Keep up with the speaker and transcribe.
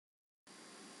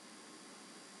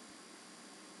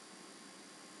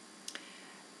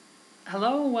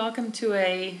Hello and welcome to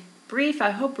a brief,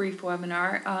 I hope brief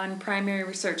webinar on primary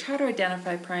research, how to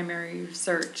identify primary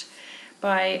research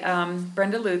by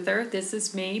Brenda Luther. This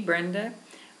is me, Brenda.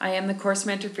 I am the course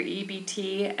mentor for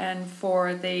EBT and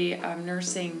for the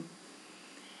nursing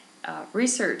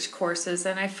research courses,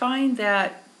 and I find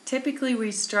that typically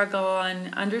we struggle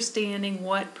on understanding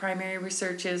what primary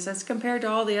research is as compared to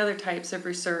all the other types of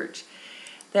research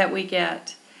that we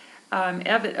get,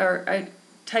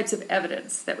 types of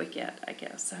evidence that we get, I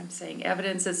guess. I'm saying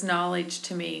evidence is knowledge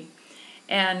to me.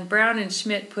 And Brown and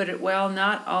Schmidt put it well,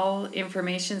 not all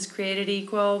information is created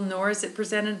equal, nor is it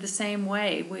presented the same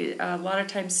way. A lot of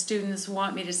times students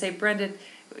want me to say, Brenda,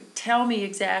 tell me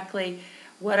exactly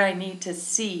what I need to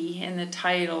see in the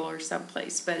title or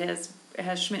someplace. But as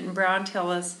Schmidt and Brown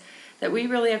tell us, that we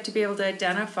really have to be able to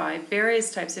identify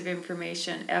various types of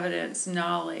information, evidence,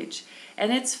 knowledge.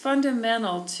 And it's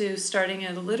fundamental to starting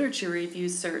a literature review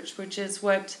search, which is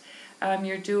what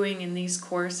you're doing in these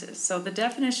courses. So the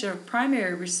definition of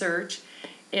primary research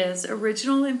is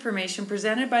original information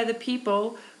presented by the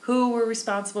people who were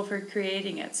responsible for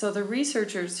creating it. So the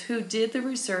researchers who did the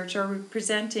research are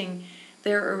presenting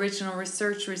their original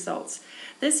research results.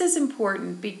 This is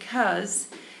important because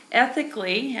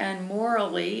ethically and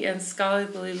morally in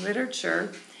scholarly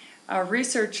literature,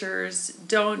 researchers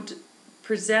don't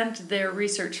present their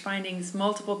research findings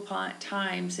multiple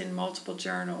times in multiple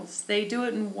journals. They do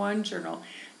it in one journal.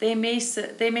 They may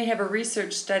have a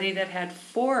research study that had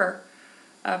four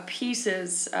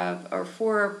pieces of, or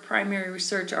four primary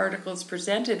research articles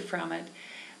presented from it,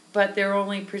 but they're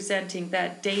only presenting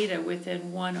that data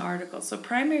within one article. So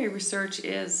primary research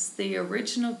is the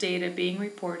original data being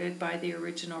reported by the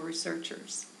original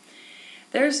researchers.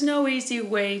 There's no easy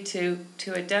way to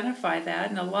identify that,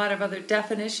 and a lot of other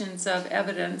definitions of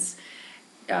evidence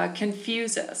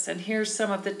confuse us. And here's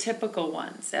some of the typical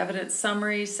ones. Evidence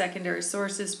summaries, secondary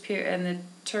sources, and the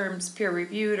terms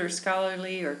peer-reviewed or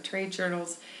scholarly or trade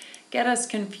journals get us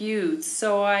confused.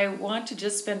 So I want to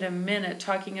just spend a minute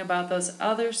talking about those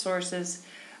other sources,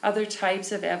 other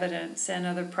types of evidence, and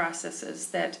other processes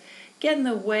that get in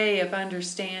the way of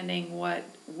understanding what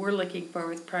we're looking for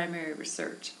with primary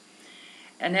research.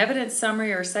 An evidence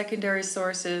summary or secondary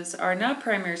sources are not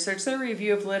primary research, they're a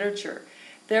review of literature.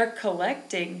 They're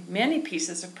collecting many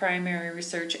pieces of primary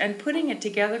research and putting it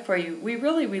together for you. We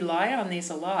really rely on these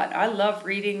a lot. I love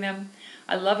reading them.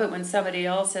 I love it when somebody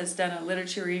else has done a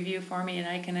literature review for me and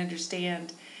I can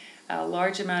understand a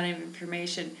large amount of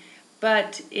information.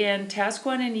 But in Task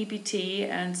 1 in EBT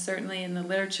and certainly in the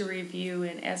literature review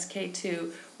in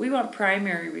SK2, we want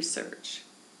primary research.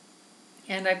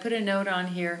 And I put a note on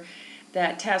here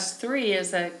that Task 3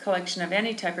 is a collection of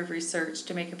any type of research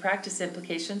to make a practice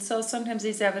implication, so sometimes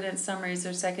these evidence summaries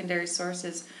or secondary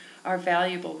sources are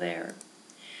valuable there.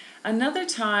 Other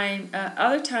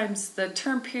times the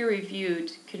term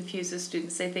peer-reviewed confuses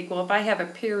students. They think, well, if I have a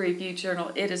peer-reviewed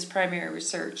journal, it is primary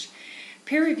research.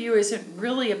 Peer review isn't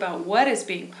really about what is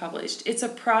being published. It's a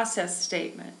process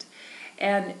statement.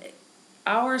 And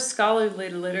our scholarly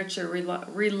literature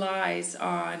relies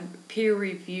on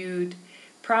peer-reviewed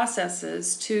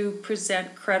processes to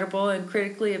present credible and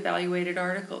critically evaluated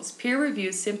articles. Peer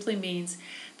review simply means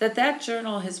that that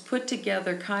journal has put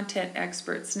together content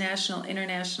experts, national,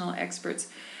 international experts,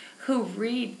 who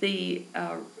read the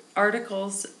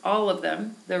articles, all of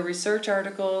them, the research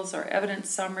articles or evidence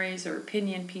summaries or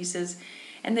opinion pieces,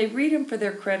 and they read them for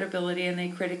their credibility and they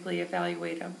critically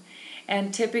evaluate them.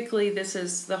 And typically this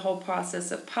is the whole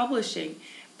process of publishing,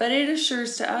 but it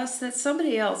assures to us that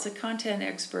somebody else, a content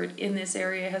expert in this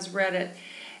area, has read it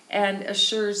and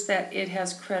assures that it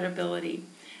has credibility.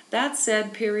 That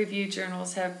said, peer-reviewed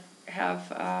journals have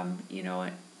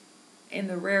in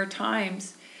the rare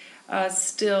times,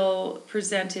 still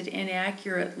presented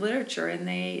inaccurate literature, and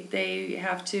they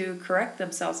have to correct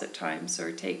themselves at times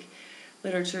or take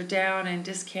literature down and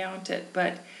discount it.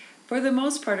 But for the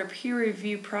most part, a peer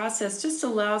review process just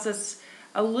allows us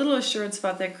a little assurance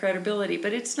about their credibility,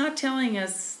 but it's not telling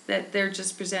us that they're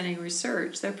just presenting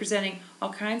research. They're presenting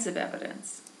all kinds of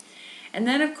evidence. And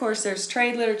then, of course, there's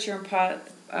trade literature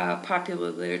and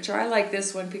popular literature. I like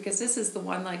this one because this is the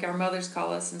one, like our mothers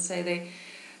call us and say they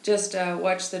just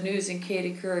watched the news and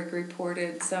Katie Couric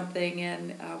reported something,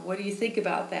 and what do you think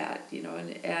about that?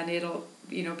 And it'll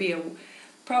be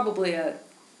probably a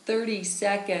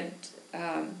 30-second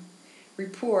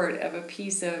report of a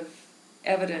piece of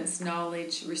evidence,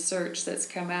 knowledge, research that's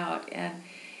come out, and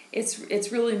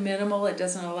it's really minimal. It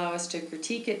doesn't allow us to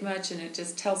critique it much, and it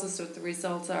just tells us what the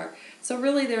results are. So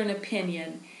really they're an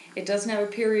opinion. It doesn't have a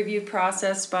peer review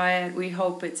process by it. We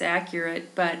hope it's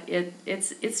accurate, but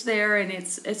it's there, and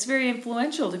it's very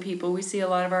influential to people. We see a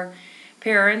lot of our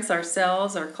parents,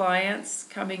 ourselves, our clients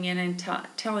coming in and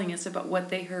telling us about what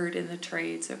they heard in the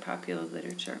trades or popular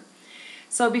literature.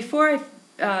 So before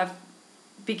I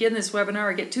begin this webinar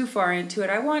or get too far into it,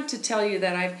 I want to tell you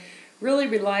that I've really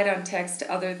relied on text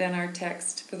other than our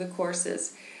text for the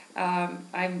courses.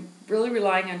 I'm really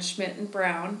relying on Schmidt and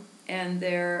Brown and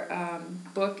their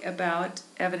book about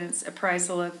evidence,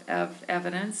 appraisal of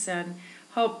evidence, and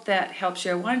hope that helps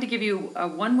you. I wanted to give you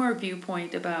one more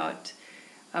viewpoint about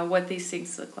what these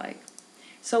things look like.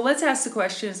 So let's ask the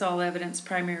question, is all evidence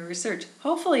primary research?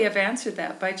 Hopefully I've answered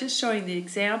that by just showing the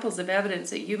examples of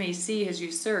evidence that you may see as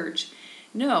you search.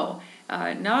 No,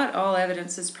 not all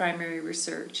evidence is primary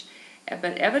research,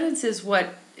 but evidence is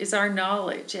what is our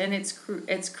knowledge, and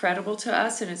it's credible to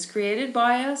us, and it's created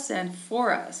by us and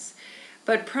for us.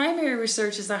 But primary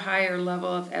research is a higher level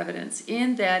of evidence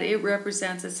in that it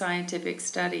represents a scientific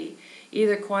study,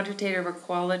 either quantitative or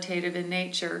qualitative in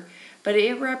nature, but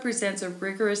it represents a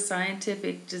rigorous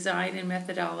scientific design and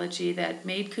methodology that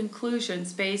made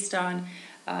conclusions based on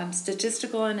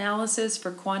statistical analysis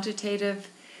for quantitative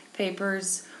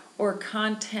papers or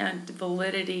content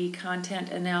validity, content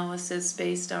analysis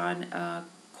based on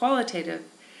qualitative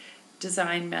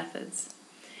design methods.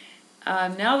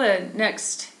 Now the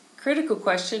next critical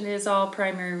question, is all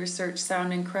primary research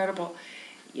sound incredible?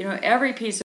 You know, every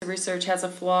piece of research has a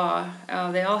flaw.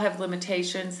 They all have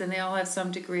limitations, and they all have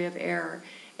some degree of error.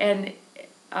 And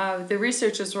the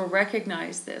researchers will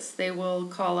recognize this. They will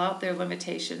call out their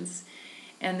limitations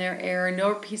and their error.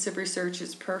 No piece of research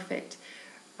is perfect.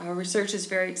 Research is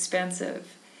very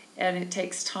expensive, and it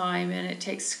takes time, and it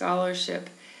takes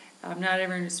scholarship. Not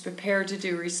everyone is prepared to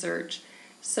do research.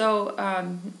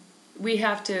 So we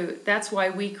have to, that's why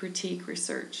we critique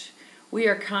research. We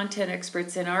are content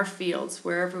experts in our fields,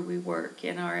 wherever we work,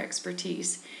 in our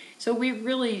expertise. So we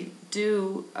really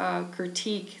do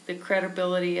critique the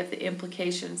credibility of the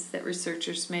implications that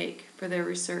researchers make for their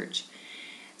research.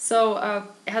 So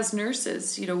as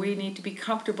nurses, you know, we need to be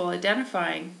comfortable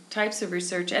identifying types of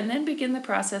research and then begin the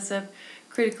process of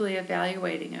critically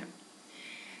evaluating it.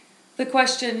 The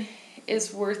question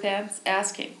is worth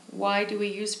asking. Why do we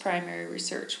use primary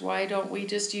research? Why don't we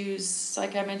just use,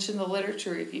 like I mentioned, the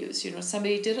literature reviews? You know,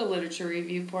 somebody did a literature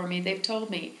review for me. They've told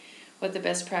me what the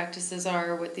best practices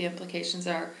are, what the implications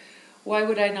are. Why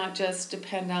would I not just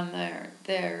depend on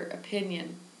their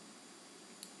opinion?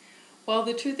 Well,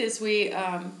 the truth is we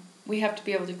have to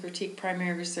be able to critique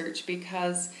primary research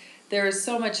because there is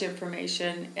so much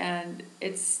information, and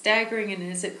it's staggering, and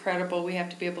is it credible? We have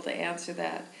to be able to answer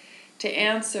that. To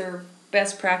answer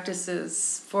best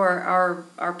practices for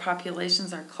our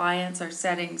populations, our clients, our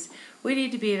settings, we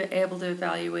need to be able to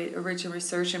evaluate original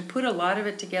research and put a lot of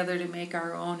it together to make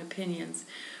our own opinions.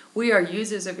 We are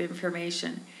users of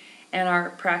information, and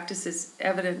our practice is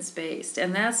evidence-based,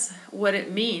 and that's what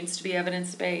it means to be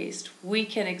evidence-based. We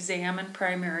can examine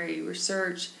primary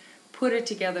research, put it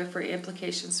together for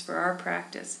implications for our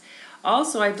practice.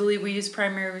 Also, I believe we use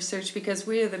primary research because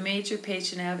we are the major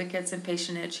patient advocates and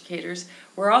patient educators.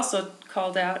 We're also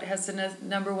called out as the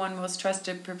 #1 most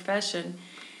trusted profession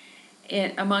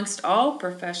amongst all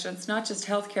professions, not just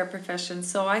healthcare professions.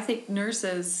 So I think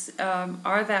nurses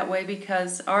are that way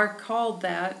because are called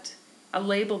that,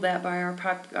 labeled that by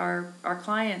our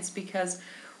clients, because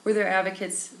we're their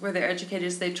advocates, we're their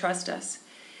educators, they trust us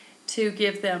to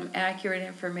give them accurate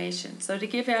information. So to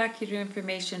give accurate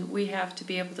information, we have to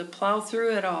be able to plow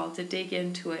through it all, to dig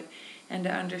into it, and to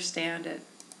understand it.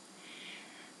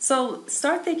 So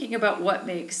start thinking about what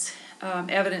makes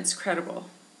evidence credible.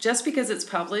 Just because it's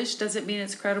published doesn't mean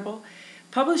it's credible.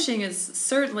 Publishing is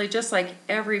certainly, just like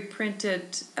every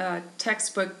printed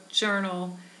textbook,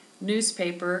 journal,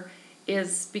 newspaper,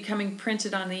 is becoming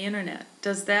printed on the internet.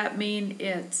 Does that mean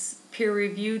it's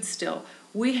peer-reviewed still?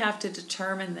 We have to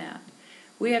determine that.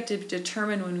 We have to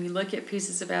determine when we look at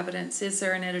pieces of evidence, is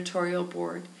there an editorial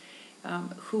board?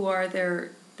 Who are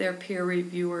their peer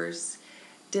reviewers?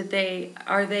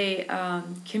 Are they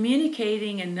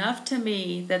communicating enough to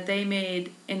me that they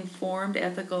made informed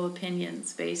ethical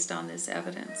opinions based on this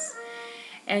evidence?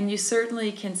 And you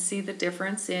certainly can see the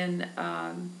difference in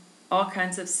all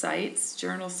kinds of sites,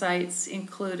 journal sites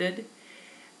included,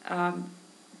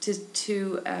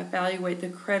 to evaluate the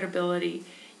credibility.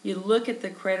 You look at the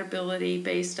credibility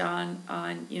based on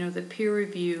the peer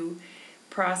review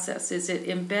process. Is it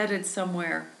embedded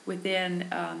somewhere within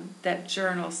that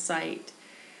journal site,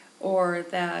 or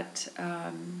that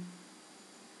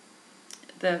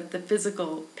the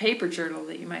physical paper journal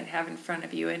that you might have in front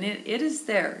of you? And it is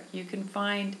there. You can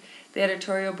find the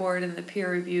editorial board and the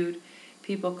peer reviewed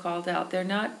people called out. They're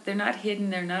not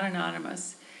hidden. They're not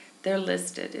anonymous. they're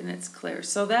listed and it's clear.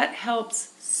 So that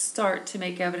helps start to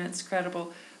make evidence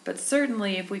credible. But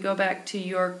certainly if we go back to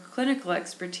your clinical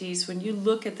expertise, when you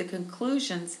look at the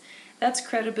conclusions, that's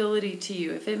credibility to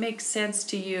you. If it makes sense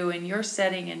to you in your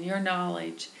setting and your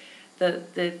knowledge,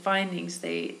 the findings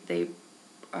they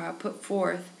put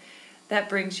forth, that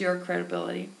brings your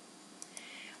credibility.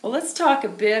 Well, let's talk a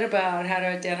bit about how to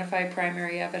identify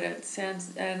primary evidence.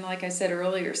 And like I said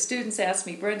earlier, students ask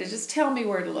me, Brenda, just tell me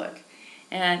where to look,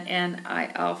 and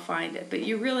I'll find it. But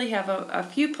you really have a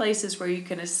few places where you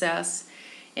can assess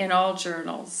in all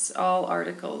journals, all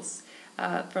articles,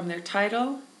 from their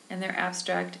title and their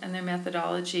abstract and their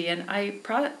methodology. And I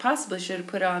possibly should have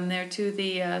put on there too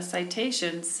the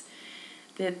citations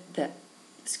that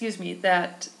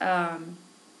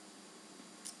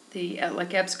like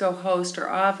EBSCOhost or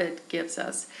Ovid gives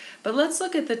us. But let's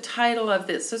look at the title of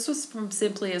this. This was from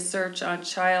simply a search on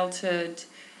childhood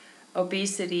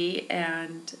obesity,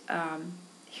 and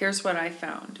here's what I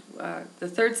found. The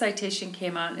third citation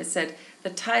came out and it said, the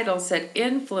title said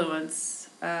Influence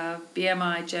of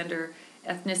BMI, Gender,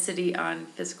 Ethnicity on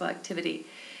Physical Activity.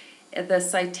 The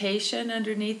citation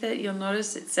underneath it, you'll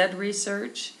notice it said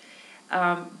research.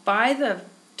 By the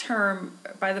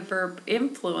verb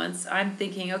influence, I'm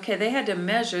thinking, okay, they had to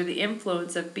measure the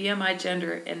influence of BMI,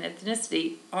 gender, and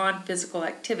ethnicity on physical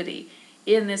activity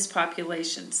in this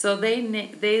population. So they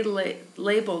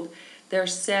labeled their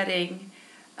setting.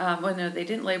 Well, no, they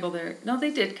didn't label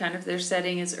they did kind of. Their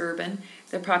setting is urban.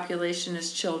 Their population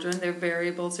is children. Their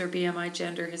variables are BMI,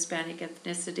 gender, Hispanic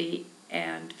ethnicity,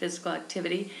 and physical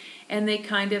activity. And they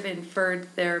kind of inferred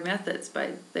their methods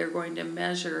by they're going to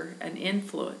measure an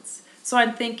influence. So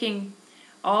I'm thinking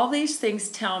all these things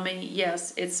tell me,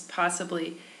 yes, it's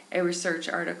possibly a research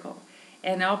article.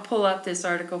 And I'll pull up this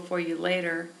article for you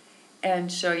later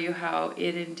and show you how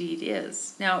it indeed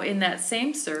is. Now, in that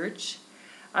same search,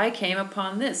 I came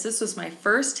upon this. This was my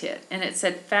first hit, and it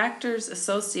said factors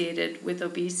associated with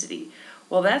obesity.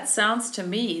 Well, that sounds to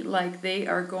me like they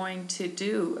are going to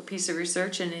do a piece of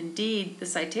research, and indeed the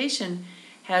citation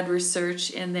had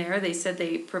research in there. They said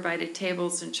they provided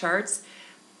tables and charts,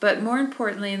 but more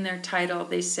importantly in their title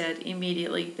they said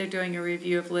immediately they're doing a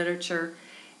review of literature,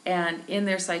 and in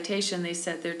their citation they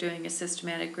said they're doing a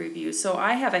systematic review. So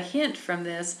I have a hint from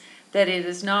this that it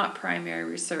is not primary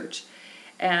research.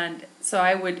 And so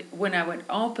when I would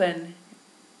open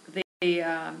the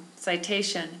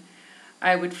citation,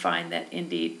 I would find that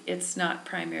indeed it's not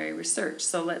primary research.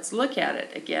 So let's look at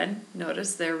it again.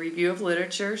 Notice their review of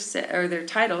literature, or their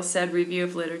title said review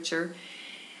of literature.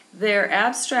 Their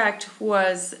abstract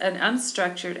was an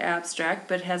unstructured abstract,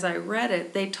 but as I read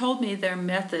it, they told me their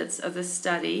methods of the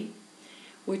study,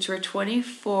 which were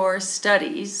 24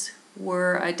 studies,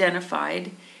 were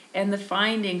identified, and the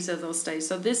findings of those studies.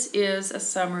 So this is a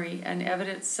summary, an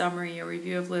evidence summary, a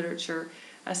review of literature,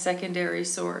 a secondary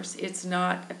source. It's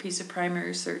not a piece of primary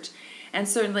research. And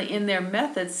certainly in their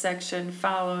methods section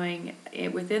following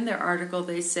it, within their article,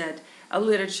 they said a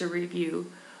literature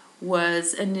review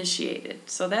was initiated.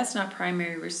 So that's not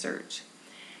primary research.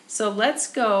 So let's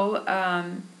go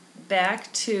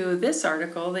back to this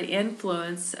article, The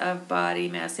Influence of Body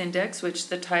Mass Index, which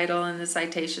the title and the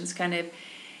citations kind of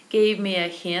gave me a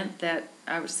hint that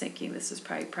I was thinking this is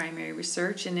probably primary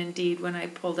research. And indeed, when I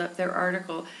pulled up their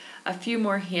article, a few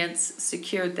more hints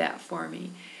secured that for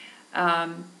me.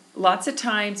 Lots of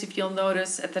times, if you'll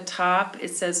notice at the top,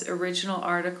 it says original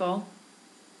article.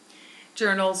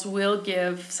 Journals will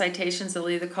give citations. They'll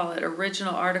either call it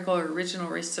original article or original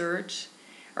research.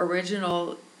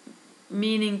 Original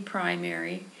meaning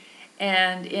primary.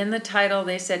 And in the title,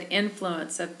 they said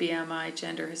influence of BMI,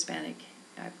 gender, Hispanic.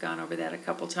 I've gone over that a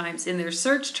couple times. In their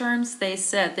search terms, they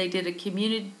said they did a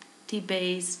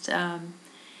community-based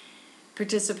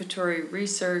participatory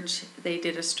research. They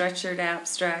did a structured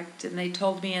abstract, and they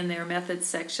told me in their methods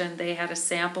section they had a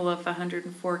sample of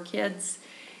 104 kids,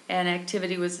 and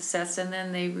activity was assessed, and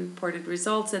then they reported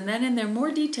results. And then in their more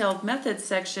detailed methods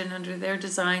section under their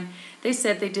design, they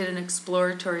said they did an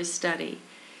exploratory study.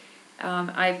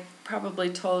 I've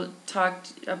probably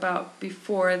talked about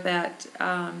before that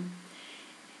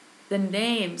the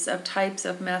names of types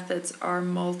of methods are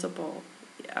multiple.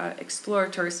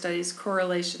 Exploratory studies,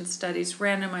 correlation studies,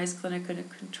 randomized clinical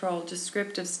control,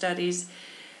 descriptive studies,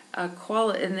 and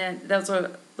then those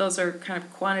are kind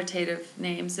of quantitative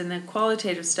names, and then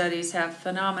qualitative studies have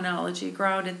phenomenology,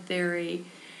 grounded theory,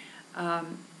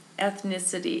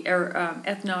 ethnicity or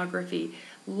ethnography,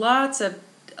 lots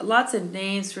of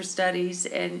names for studies,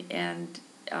 and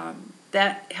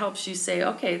that helps you say,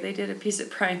 okay, they did a piece of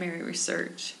primary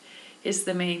research is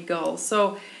the main goal.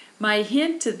 So My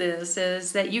hint to this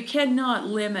is that you cannot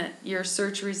limit your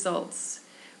search results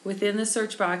within the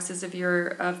search boxes of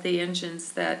the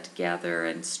engines that gather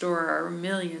and store our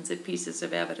millions of pieces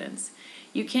of evidence.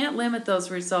 You can't limit those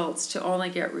results to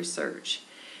only get research.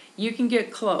 You can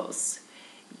get close,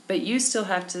 but you still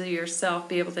have to yourself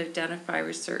be able to identify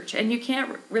research. And you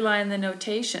can't rely on the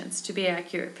notations to be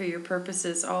accurate for your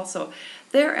purposes also.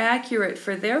 They're accurate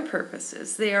for their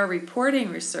purposes. They are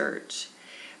reporting research,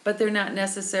 but they're not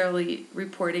necessarily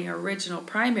reporting original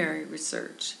primary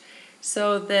research.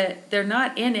 So that they're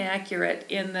not inaccurate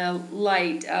in the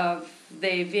light of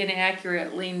they've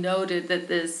inaccurately noted that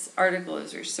this article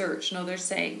is research. No,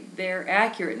 they're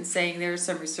accurate in saying there's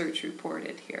some research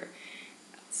reported here.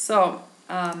 So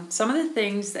some of the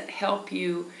things that help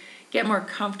you get more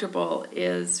comfortable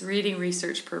is reading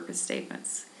research purpose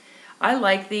statements. I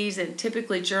like these, and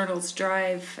typically journals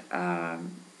drive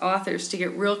authors to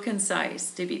get real concise,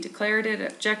 to be declarative,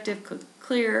 objective,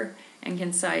 clear, and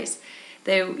concise.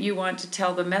 You want to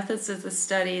tell the methods of the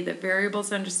study, the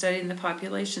variables under study, and the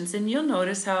populations. And you'll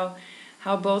notice how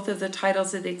both of the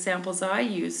titles of the examples I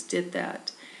used did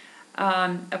that.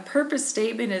 A purpose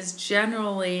statement is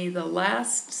generally the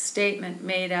last statement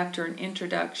made after an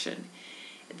introduction.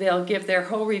 They'll give their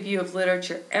whole review of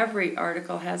literature. Every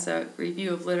article has a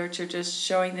review of literature just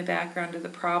showing the background of the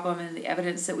problem and the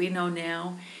evidence that we know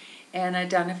now, and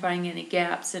identifying any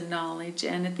gaps in knowledge.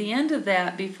 And at the end of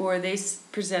that, before they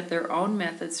present their own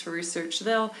methods for research,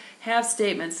 they'll have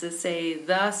statements that say,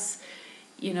 thus,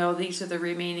 these are the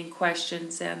remaining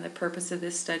questions, and the purpose of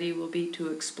this study will be to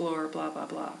explore blah, blah,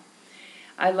 blah.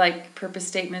 I like purpose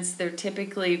statements. They're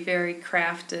typically very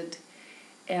crafted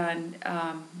and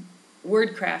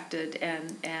word crafted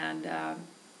and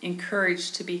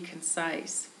encouraged to be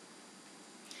concise.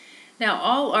 Now,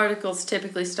 all articles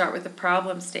typically start with a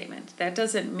problem statement. That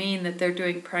doesn't mean that they're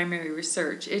doing primary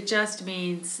research. It just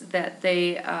means that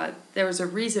there was a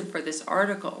reason for this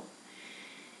article.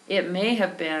 It may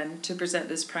have been to present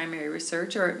this primary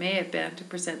research, or it may have been to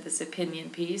present this opinion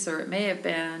piece, or it may have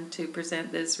been to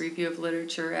present this review of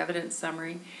literature, evidence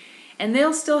summary. And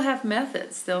they'll still have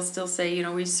methods. They'll still say,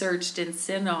 we searched in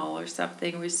CINAHL or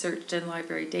something, we searched in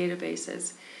library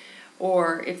databases.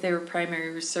 Or if they were primary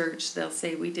research, they'll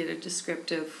say we did a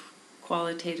descriptive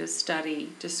qualitative study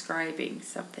describing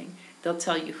something. They'll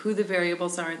tell you who the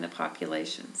variables are in the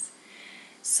populations.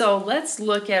 So let's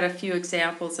look at a few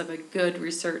examples of a good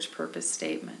research purpose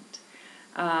statement.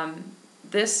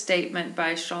 This statement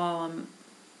by Shalom,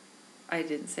 I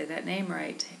didn't say that name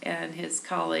right, and his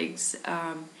colleagues,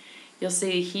 you'll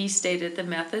see he stated the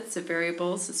methods, the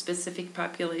variables, the specific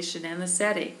population, and the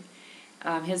setting.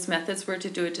 His methods were to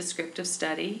do a descriptive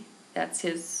study. That's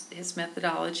his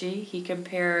methodology. He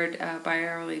compared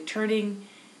bilaterally turning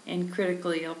in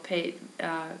critically ill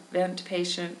vent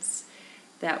patients.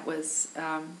 That was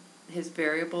his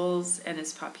variables and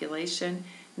his population.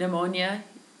 Pneumonia,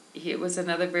 it was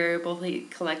another variable he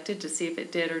collected to see if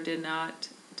it did or did not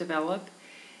develop.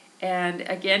 And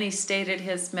again, he stated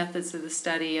his methods of the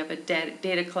study of a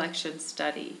data collection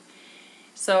study.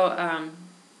 So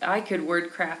I could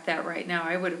word craft that right now.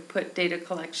 I would have put data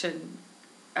collection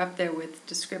up there with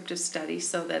descriptive study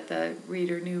so that the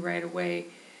reader knew right away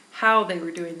how they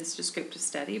were doing this descriptive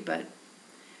study.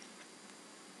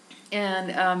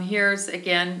 And here's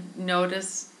again,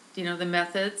 notice the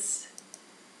methods.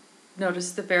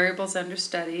 Notice the variables under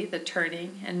study, the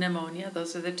turning and pneumonia.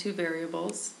 Those are the two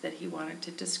variables that he wanted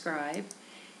to describe,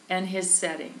 and his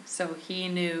setting. So he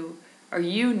knew, or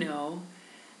you know,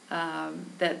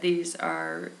 that these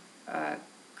are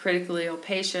critically ill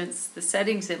patients. The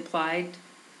settings implied,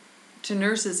 to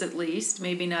nurses at least,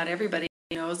 maybe not everybody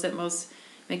knows that most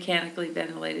mechanically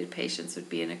ventilated patients would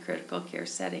be in a critical care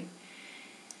setting.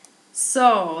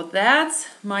 So that's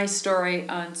my story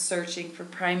on searching for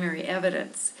primary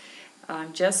evidence.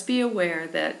 Just be aware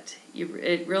that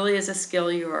it really is a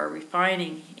skill you are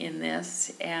refining in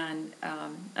this, and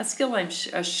a skill I'm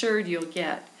assured you'll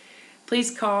get.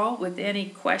 Please call with any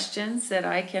questions that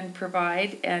I can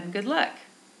provide, and good luck.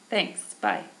 Thanks.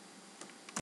 Bye.